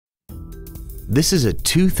This is a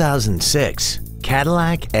 2006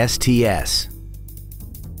 Cadillac STS.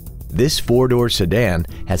 This four-door sedan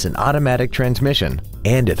has an automatic transmission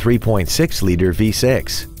and a 3.6-liter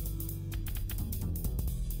V6.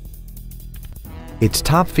 Its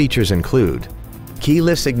top features include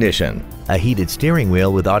keyless ignition, a heated steering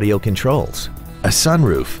wheel with audio controls, a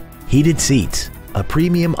sunroof, heated seats, a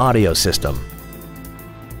premium audio system,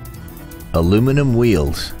 aluminum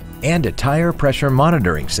wheels, and a tire pressure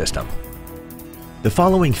monitoring system. The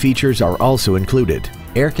following features are also included: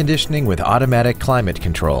 air conditioning with automatic climate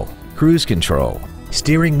control, cruise control,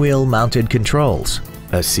 steering wheel mounted controls,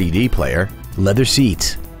 a CD player, leather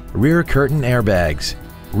seats, rear curtain airbags,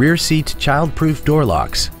 rear seat child-proof door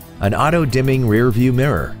locks, an auto-dimming rear view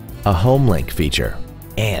mirror, a HomeLink feature,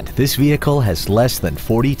 and this vehicle has less than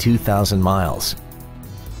 42,000 miles.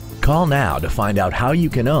 Call now to find out how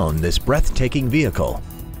you can own this breathtaking vehicle.